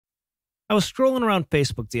I was scrolling around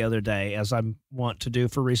Facebook the other day, as I want to do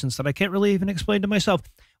for reasons that I can't really even explain to myself,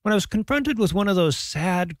 when I was confronted with one of those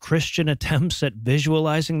sad Christian attempts at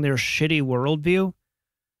visualizing their shitty worldview.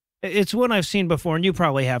 It's one I've seen before, and you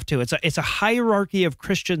probably have too. It's a hierarchy of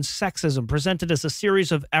Christian sexism presented as a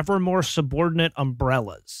series of ever more subordinate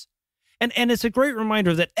umbrellas. And it's a great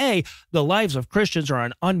reminder that A, the lives of Christians are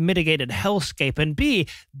an unmitigated hellscape, and B,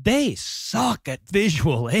 they suck at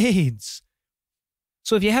visual aids.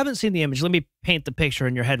 So if you haven't seen the image, let me paint the picture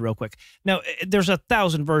in your head real quick. Now, there's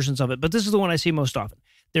 1,000 versions of it, but this is the one I see most often.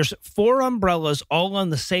 There's 4 umbrellas all on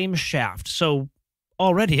the same shaft, so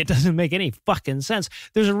already it doesn't make any fucking sense.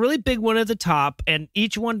 There's a really big one at the top, and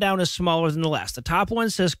each one down is smaller than the last. The top one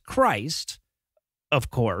says Christ, of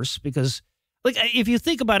course, because... like, if you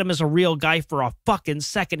think about him as a real guy for a fucking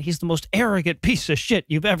second, he's the most arrogant piece of shit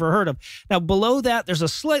you've ever heard of. Now, below that, there's a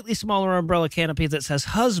slightly smaller umbrella canopy that says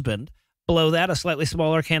husband. Below that, a slightly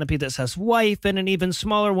smaller canopy that says wife, and an even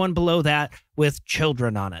smaller one below that with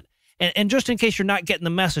children on it. And just in case you're not getting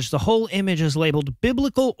the message, the whole image is labeled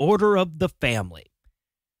Biblical Order of the Family.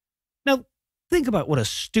 Now, think about what a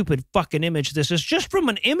stupid fucking image this is. Just from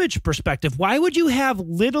an image perspective, why would you have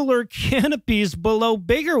littler canopies below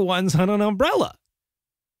bigger ones on an umbrella?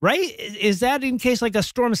 Right? Is that in case like a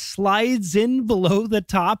storm slides in below the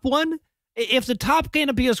top one? If the top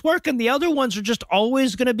canopy is working, the other ones are just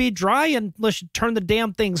always going to be dry unless you turn the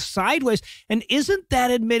damn thing sideways. And isn't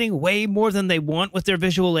that admitting way more than they want with their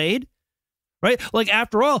visual aid? Right? Like,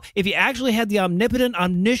 after all, if you actually had the omnipotent,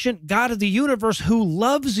 omniscient God of the universe who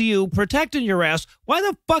loves you protecting your ass, why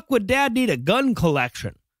the fuck would Dad need a gun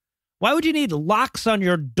collection? Why would you need locks on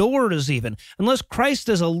your doors even? Unless Christ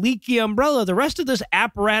is a leaky umbrella, the rest of this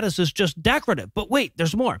apparatus is just decorative. But wait,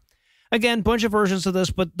 there's more. Again, bunch of versions of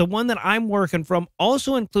this, but the one that I'm working from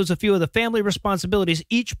also includes a few of the family responsibilities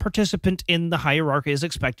each participant in the hierarchy is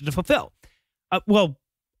expected to fulfill. Well,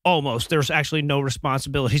 almost. There's actually no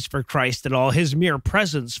responsibilities for Christ at all. His mere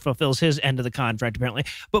presence fulfills his end of the contract, apparently.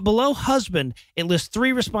 But below husband, it lists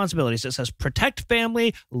 3 responsibilities. It says protect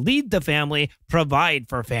family, lead the family, provide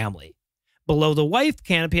for family. Below the wife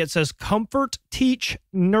canopy, it says comfort, teach,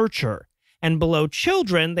 nurture. And below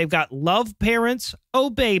children, they've got love parents,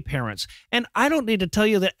 obey parents. And I don't need to tell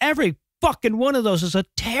you that every fucking one of those is a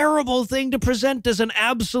terrible thing to present as an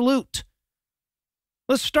absolute.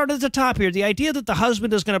 Let's start at the top here. The idea that the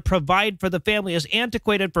husband is going to provide for the family is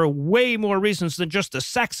antiquated for way more reasons than just the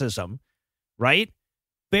sexism, right?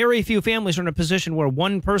 Very few families are in a position where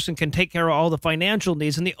one person can take care of all the financial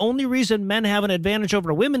needs, and the only reason men have an advantage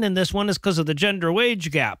over women in this one is because of the gender wage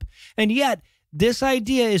gap. And yet, this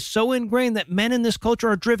idea is so ingrained that men in this culture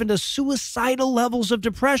are driven to suicidal levels of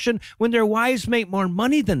depression when their wives make more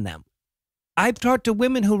money than them. I've talked to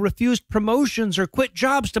women who refused promotions or quit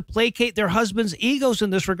jobs to placate their husbands' egos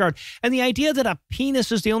in this regard. And the idea that a penis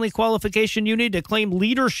is the only qualification you need to claim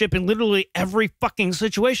leadership in literally every fucking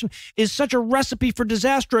situation is such a recipe for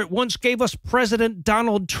disaster it once gave us President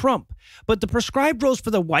Donald Trump. But the prescribed roles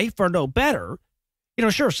for the wife are no better. You know,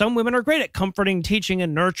 sure, some women are great at comforting, teaching,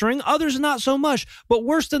 and nurturing. Others not so much. But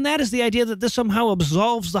worse than that is the idea that this somehow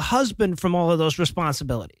absolves the husband from all of those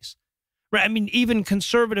responsibilities. Right? I mean, even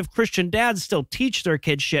conservative Christian dads still teach their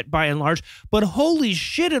kids shit by and large, but holy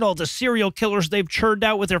shit at all the serial killers they've churned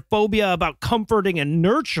out with their phobia about comforting and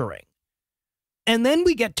nurturing. And then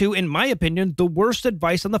we get to, in my opinion, the worst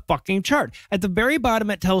advice on the fucking chart. At the very bottom,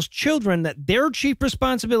 it tells children that their chief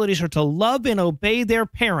responsibilities are to love and obey their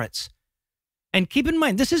parents. And keep in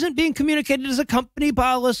mind, this isn't being communicated as a company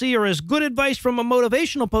policy or as good advice from a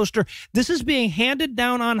motivational poster. This is being handed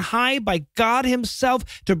down on high by God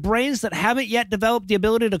himself to brains that haven't yet developed the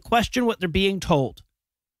ability to question what they're being told.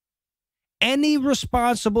 Any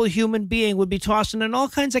responsible human being would be tossing in all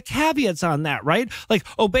kinds of caveats on that, right? Like,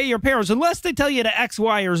 obey your parents unless they tell you to X,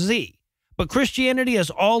 Y, or Z. But Christianity is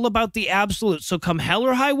all about the absolute. So come hell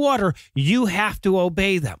or high water, you have to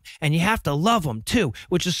obey them. And you have to love them too,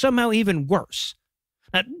 which is somehow even worse.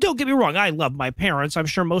 Now, don't get me wrong, I love my parents. I'm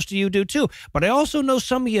sure most of you do too. But I also know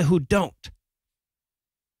some of you who don't.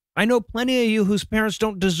 I know plenty of you whose parents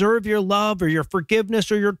don't deserve your love or your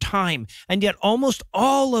forgiveness or your time. And yet almost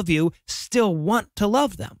all of you still want to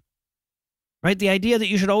love them. Right? The idea that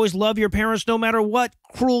you should always love your parents no matter what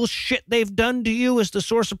cruel shit they've done to you is the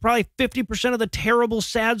source of probably 50% of the terrible,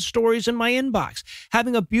 sad stories in my inbox.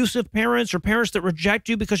 Having abusive parents or parents that reject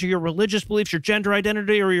you because of your religious beliefs, your gender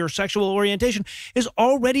identity, or your sexual orientation is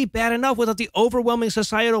already bad enough without the overwhelming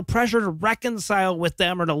societal pressure to reconcile with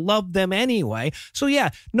them or to love them anyway. So yeah,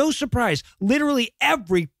 no surprise, literally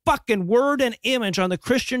every fucking word and image on the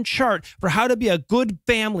Christian chart for how to be a good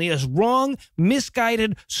family is wrong,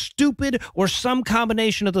 misguided, stupid, or some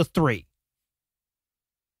combination of the three.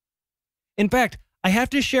 In fact, I have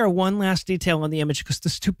to share one last detail on the image because the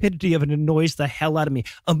stupidity of it annoys the hell out of me.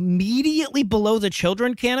 Immediately below the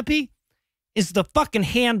children canopy is the fucking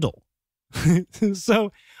handle.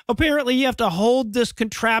 So apparently you have to hold this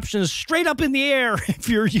contraption straight up in the air if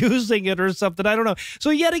you're using it or something. I don't know. So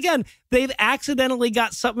yet again, they've accidentally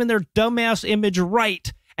got something in their dumbass image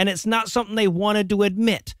right, and it's not something they wanted to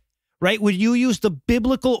admit. Right? When you use the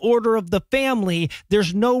biblical order of the family,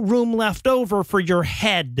 there's no room left over for your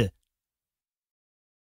head.